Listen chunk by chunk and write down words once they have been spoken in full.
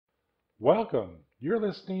Welcome. You're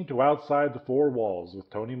listening to Outside the Four Walls with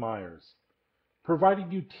Tony Myers,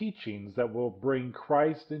 providing you teachings that will bring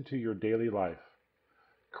Christ into your daily life.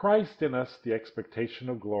 Christ in us, the expectation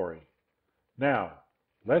of glory. Now,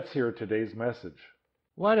 let's hear today's message.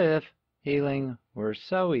 What if healing were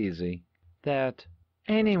so easy that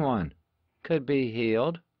anyone could be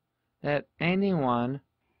healed, that anyone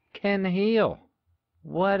can heal?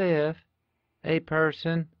 What if a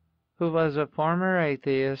person who was a former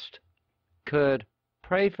atheist could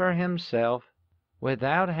pray for himself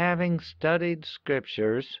without having studied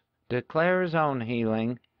scriptures, declare his own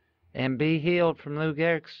healing, and be healed from Lou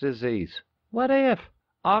Gehrig's disease? What if?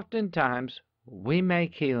 Oftentimes, we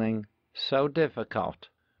make healing so difficult.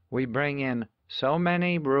 We bring in so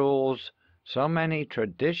many rules, so many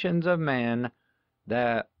traditions of men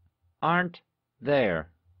that aren't there.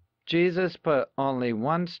 Jesus put only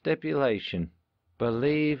one stipulation: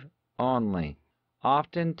 believe only.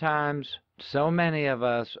 Oftentimes, so many of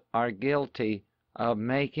us are guilty of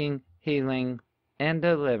making healing and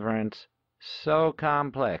deliverance so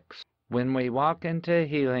complex. When we walk into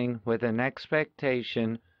healing with an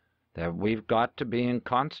expectation that we've got to be in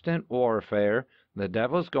constant warfare, the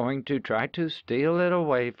devil's going to try to steal it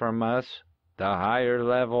away from us. The higher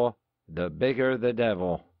level, the bigger the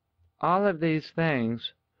devil. All of these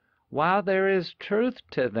things, while there is truth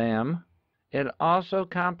to them, it also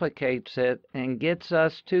complicates it and gets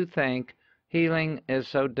us to think healing is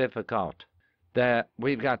so difficult that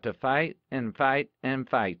we've got to fight and fight and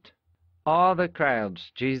fight. All the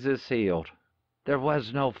crowds Jesus healed, there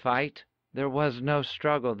was no fight. There was no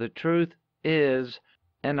struggle. The truth is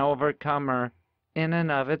an overcomer in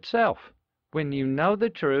and of itself. When you know the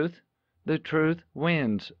truth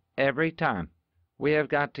wins every time. We have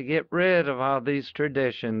got to get rid of all these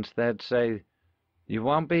traditions that say you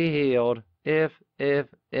won't be healed if. The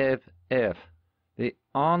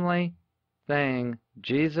only thing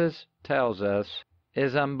Jesus tells us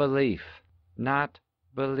is unbelief, not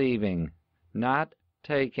believing, not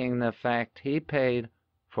taking the fact he paid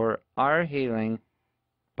for our healing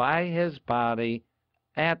by his body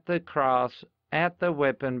at the cross, at the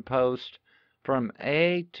whipping post, from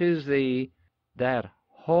A to Z, that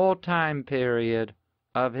whole time period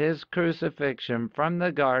of his crucifixion from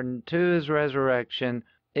the garden to his resurrection.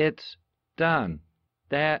 It's done.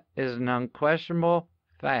 That is an unquestionable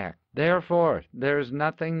fact. Therefore, there's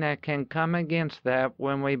nothing that can come against that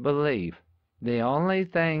when we believe. The only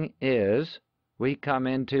thing is, we come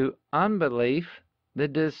into unbelief. The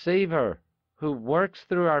deceiver who works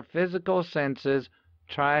through our physical senses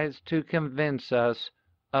tries to convince us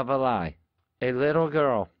of a lie. A little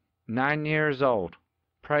girl, 9 years old,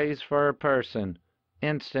 prays for a person.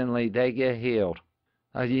 Instantly they get healed.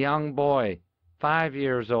 A young boy, 5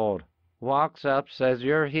 years old, walks up, says,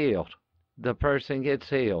 "You're healed." The person gets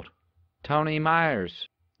healed. Tony Myers,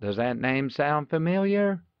 does that name sound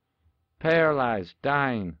familiar? Paralyzed,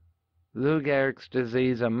 dying, Lou Gehrig's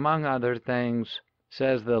disease, among other things,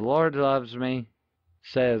 says the Lord loves me,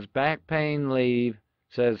 says back pain leave,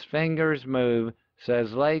 says fingers move,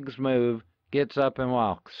 says legs move, gets up and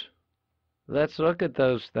walks. Let's look at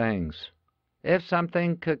those things. If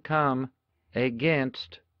something could come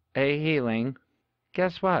against a healing,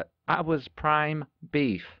 guess what? I was prime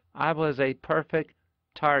beef. I was a perfect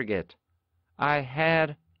target. I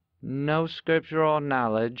had no scriptural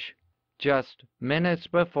knowledge. Just minutes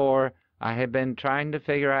before, I had been trying to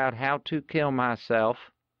figure out how to kill myself,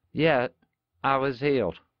 yet I was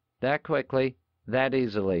healed that quickly, that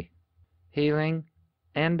easily. Healing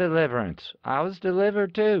and deliverance. I was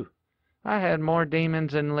delivered too. I had more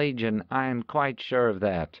demons than legion, I am quite sure of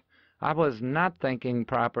that. I was not thinking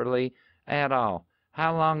properly at all.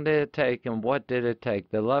 How long did it take and what did it take?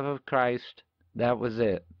 The love of Christ, that was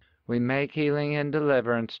it. We make healing and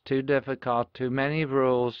deliverance too difficult, too many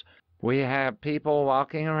rules. We have people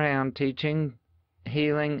walking around teaching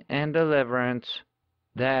healing and deliverance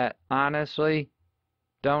that honestly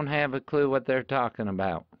don't have a clue what they're talking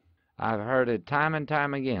about. I've heard it time and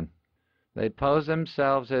time again. They pose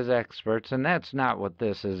themselves as experts, and that's not what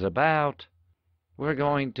this is about. We're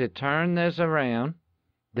going to turn this around.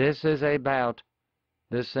 This is about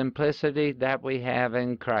the simplicity that we have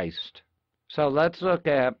in Christ. So let's look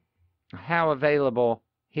at how available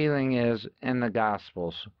healing is in the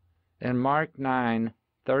Gospels. In Mark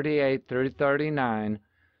 9:38 through 39,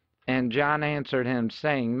 and John answered him,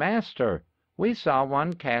 saying, Master, we saw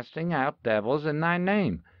one casting out devils in thy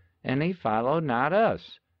name, and he followed not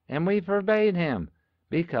us. And we forbade him,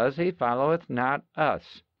 because he followeth not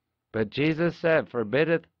us. But Jesus said,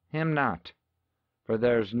 Forbiddeth him not. For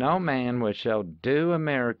there is no man which shall do a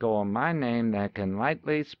miracle in my name that can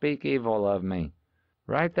lightly speak evil of me.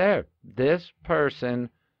 Right there. This person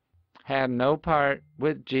had no part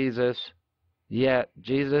with Jesus, yet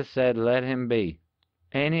Jesus said, let him be.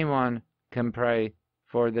 Anyone can pray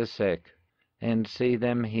for the sick and see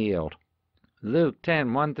them healed. Luke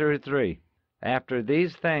 10:1-3. After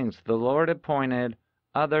these things the Lord appointed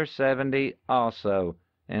other 70 also,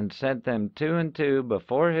 and sent them 2 and 2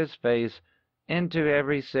 before his face into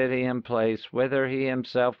every city and place whither he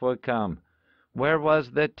himself would come. Where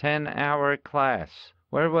was the 10-hour class?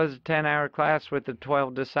 Where was the 10-hour class with the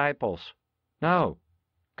 12 disciples? No.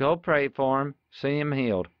 Go pray for him, see him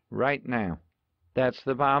healed, right now. That's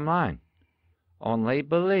the bottom line. Only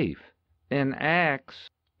believe. In Acts,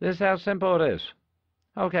 this is how simple it is.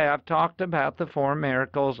 Okay, I've talked about the 4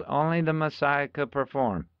 miracles only the Messiah could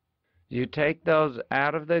perform. You take those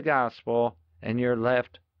out of the gospel, and you're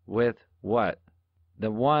left with what?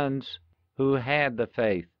 The ones who had the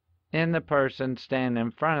faith in the person standing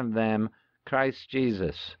in front of them, Christ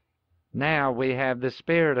Jesus. Now we have the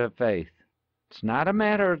spirit of faith. It's not a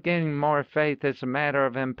matter of getting more faith, it's a matter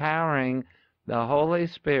of empowering the Holy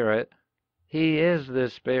Spirit. He is the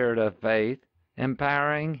spirit of faith,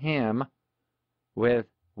 empowering him with,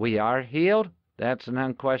 we are healed, that's an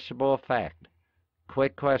unquestionable fact.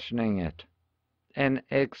 Quit questioning it. And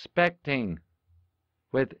expecting,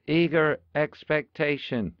 with eager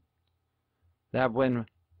expectation, that when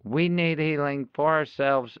we need healing for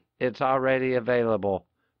ourselves, it's already available,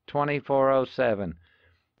 24/7.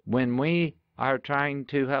 When we are trying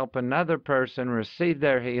to help another person receive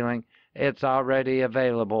their healing, it's already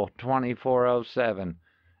available, 24/7.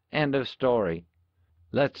 End of story.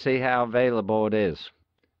 Let's see how available it is.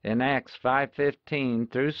 In Acts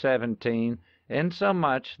 5:15-17,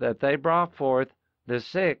 insomuch that they brought forth the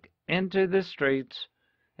sick into the streets,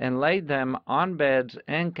 and laid them on beds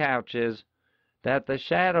and couches, that the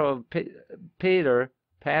shadow of Peter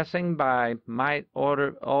passing by might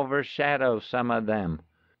overshadow some of them.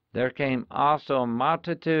 There came also a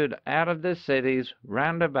multitude out of the cities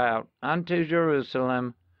round about unto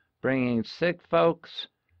Jerusalem, bringing sick folks,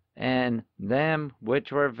 and them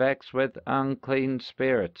which were vexed with unclean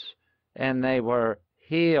spirits, and they were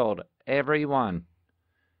healed, every one.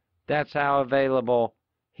 That's how available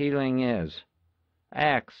healing is.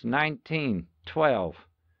 Acts 19:12.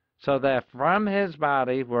 So that from his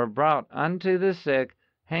body were brought unto the sick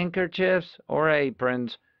handkerchiefs or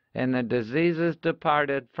aprons, and the diseases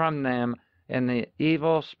departed from them, and the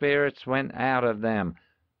evil spirits went out of them.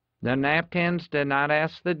 The napkins did not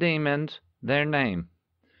ask the demons their name.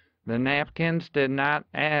 The napkins did not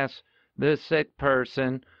ask the sick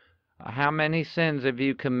person, how many sins have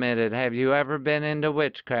you committed? Have you ever been into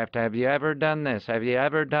witchcraft? Have you ever done this? Have you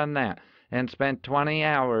ever done that? And spent 20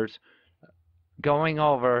 hours going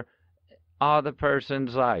over all the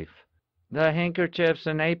person's life. The handkerchiefs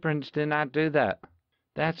and aprons did not do that.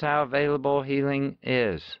 That's how available healing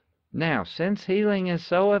is. Now, since healing is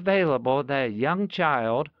so available that a young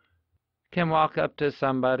child can walk up to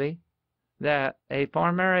somebody, that a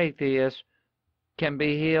former atheist can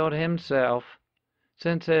be healed himself,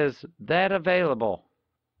 since it is that available,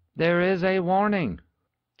 there is a warning.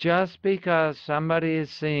 Just because somebody is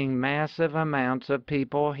seeing massive amounts of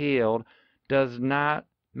people healed does not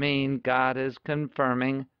mean God is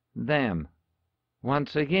confirming them.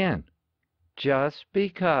 Once again, just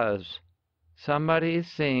because somebody is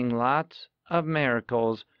seeing lots of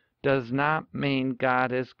miracles does not mean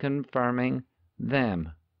God is confirming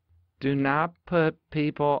them. Do not put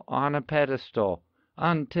people on a pedestal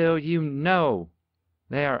until you know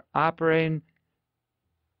they are operating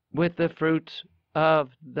with the fruits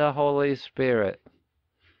of the Holy Spirit.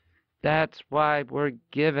 That's why we're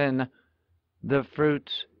given the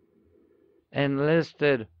fruits and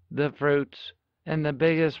listed the fruits, and the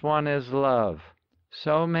biggest one is love.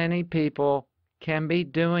 So many people can be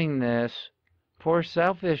doing this for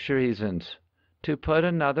selfish reasons, to put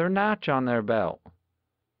another notch on their belt.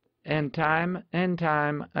 And time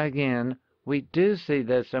again, we do see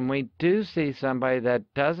this, and we do see somebody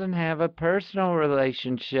that doesn't have a personal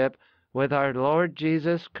relationship with our Lord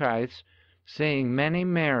Jesus Christ seeing many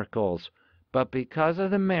miracles, but because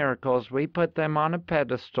of the miracles, we put them on a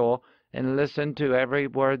pedestal and listen to every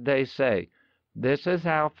word they say. This is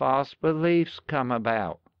how false beliefs come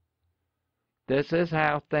about. This is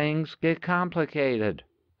how things get complicated.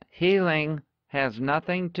 Healing has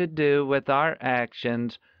nothing to do with our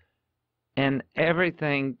actions and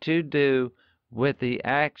everything to do with the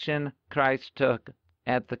action Christ took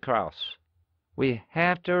at the cross. We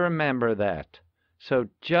have to remember that. So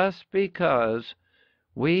just because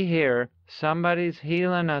we hear somebody's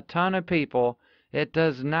healing a ton of people, it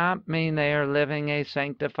does not mean they are living a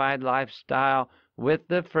sanctified lifestyle with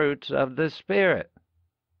the fruits of the Spirit.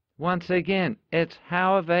 Once again, it's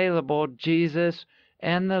how available Jesus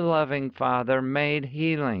and the loving Father made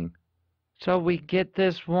healing. So we get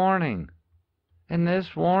this warning. And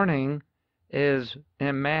this warning is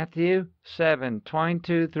in Matthew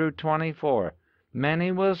 7:22 through 24.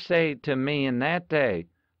 Many will say to me in that day,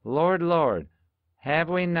 Lord, Lord, have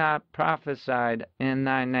we not prophesied in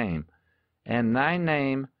thy name? And thy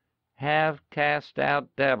name have cast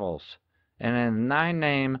out devils, and in thy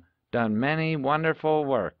name done many wonderful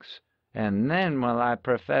works. And then will I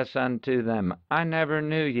profess unto them, I never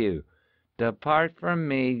knew you. Depart from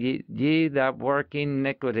me, ye that work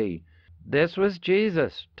iniquity. This was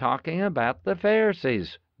Jesus talking about the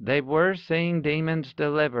Pharisees. They were seeing demons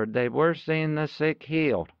delivered. They were seeing the sick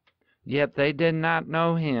healed. Yet they did not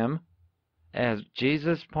know him, as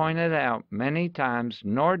Jesus pointed out many times,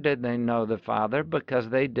 nor did they know the Father because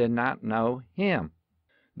they did not know him.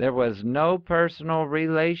 There was no personal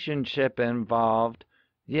relationship involved,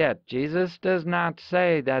 yet Jesus does not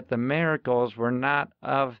say that the miracles were not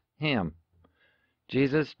of him.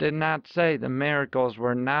 Jesus did not say the miracles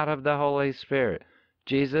were not of the Holy Spirit.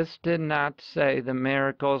 Jesus did not say the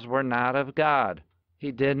miracles were not of God.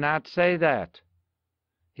 He did not say that.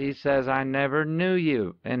 He says, I never knew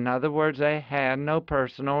you. In other words, they had no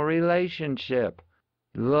personal relationship.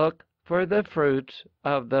 Look for the fruits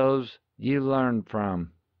of those you learn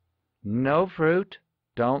from. No fruit,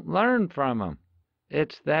 don't learn from them.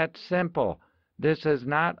 It's that simple. This is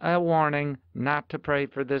not a warning not to pray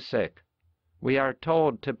for the sick. We are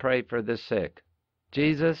told to pray for the sick.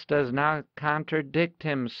 Jesus does not contradict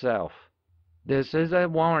himself. This is a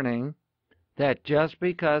warning that just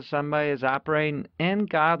because somebody is operating in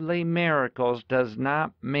godly miracles does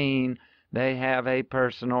not mean they have a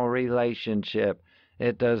personal relationship.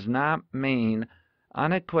 It does not mean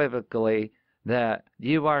unequivocally that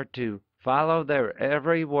you are to follow their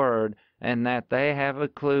every word and that they have a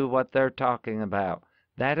clue what they're talking about.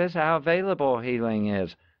 That is how available healing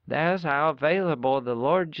is. That is how available the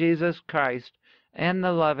Lord Jesus Christ and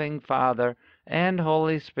the loving Father and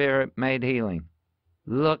Holy Spirit made healing.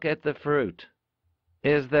 Look at the fruit.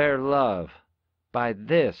 Is there love? By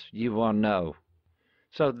this you will know.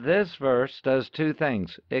 So this verse does two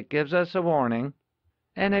things. It gives us a warning,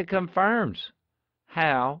 and it confirms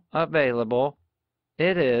how available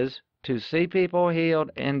it is to see people healed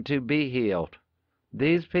and to be healed.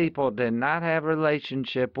 These people did not have a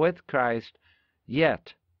relationship with Christ,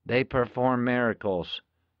 yet they performed miracles.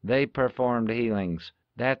 They performed healings.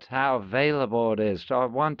 That's how available it is. So I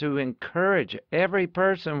want to encourage every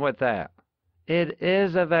person with that. It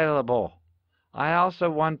is available. I also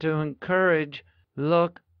want to encourage,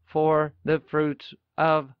 look for the fruits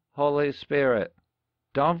of Holy Spirit.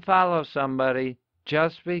 Don't follow somebody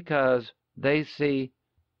just because they see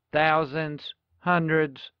thousands,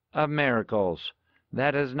 hundreds of miracles.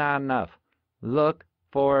 That is not enough. Look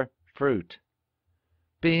for fruit.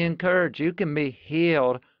 Be encouraged. You can be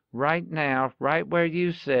healed right now, right where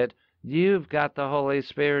you sit. You've got the Holy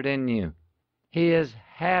Spirit in you. He is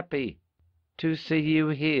happy to see you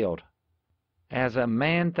healed. As a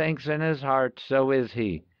man thinks in his heart, so is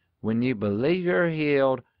he. When you believe you're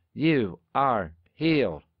healed, you are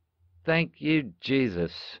healed. Thank you,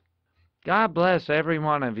 Jesus. God bless every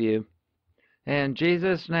one of you. In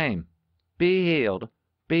Jesus' name, be healed,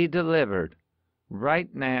 be delivered.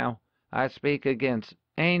 Right now, I speak against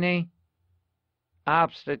any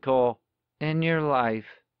obstacle in your life.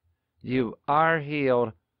 You are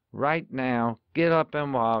healed right now. Get up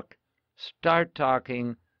and walk. Start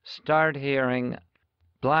talking. Start hearing.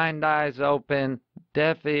 Blind eyes open.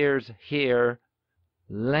 Deaf ears hear.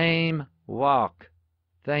 Lame walk.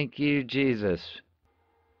 Thank you, Jesus.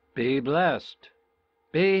 Be blessed.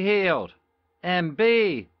 Be healed. And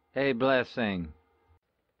be a blessing.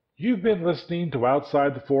 You've been listening to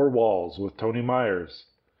Outside the Four Walls with Tony Myers.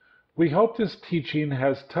 We hope this teaching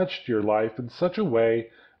has touched your life in such a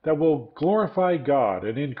way that will glorify God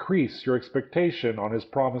and increase your expectation on His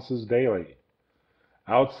promises daily.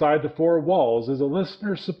 Outside the Four Walls is a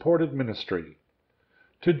listener-supported ministry.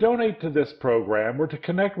 To donate to this program or to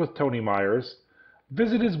connect with Tony Myers,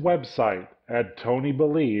 visit his website at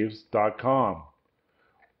tonybelieves.com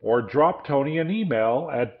or drop Tony an email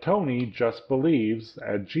at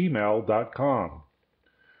tonyjustbelieves@gmail.com.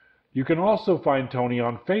 You can also find Tony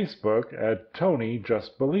on Facebook at Tony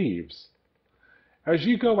Just Believes. As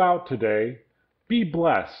you go out today, be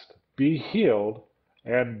blessed, be healed,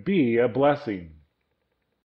 and be a blessing.